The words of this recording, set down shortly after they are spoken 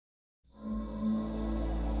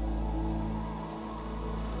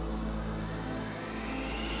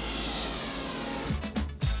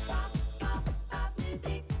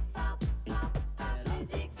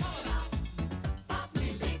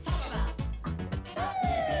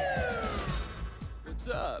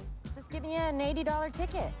giving you an $80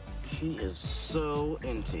 ticket. She is so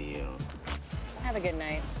into you. Have a good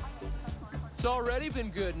night. It's already been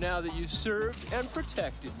good now that you served and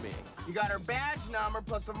protected me. You got her badge number,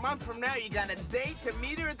 plus a month from now, you got a date to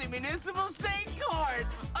meet her at the municipal state court.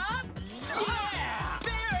 Up! Yeah!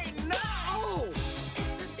 Very nice!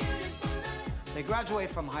 They graduate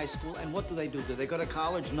from high school, and what do? Do they go to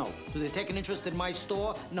college? No. Do they take an interest in my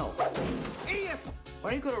store? No. Idiot!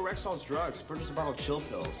 Why don't you go to Rexall's Drugs? Purchase a bottle of chill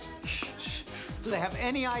pills. Do they have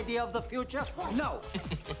any idea of the future? No.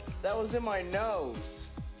 That was in my nose.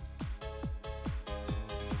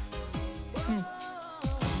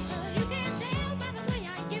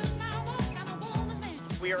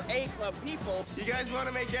 We are A club people. You guys want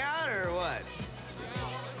to make out or what?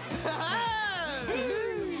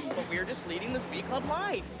 But we're just leading this B club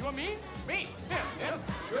life. You want me? Me? Yeah.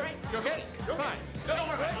 You ready? You okay? You're fine. Don't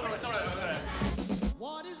worry.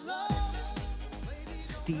 What is love?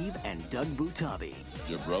 Steve and Doug Butabi.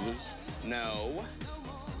 Your brothers? No.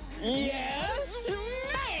 Yes,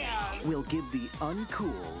 ma'am! Will give the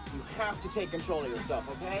uncool You have to take control of yourself,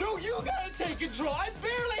 okay? No, you gotta take control. I'm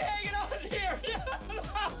barely hanging on here.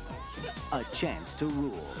 a chance to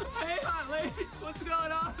rule. Hey, hot lady. What's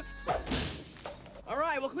going on? All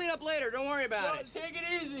right, we'll clean up later. Don't worry about it. Take it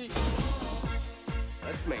easy.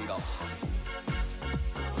 Let's mingle.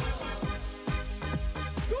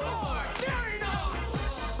 Score! There you go!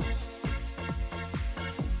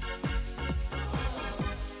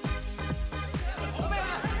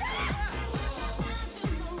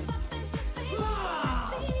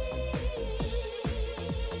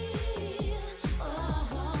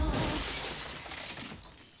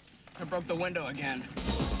 I broke the window again.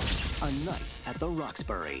 A night at the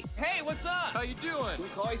Roxbury. Hey, what's up? How you doing? Can we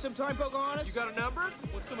call you sometime, Pocahontas? You got a number?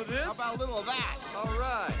 Want some of this? How about a little of that? All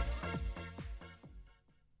right.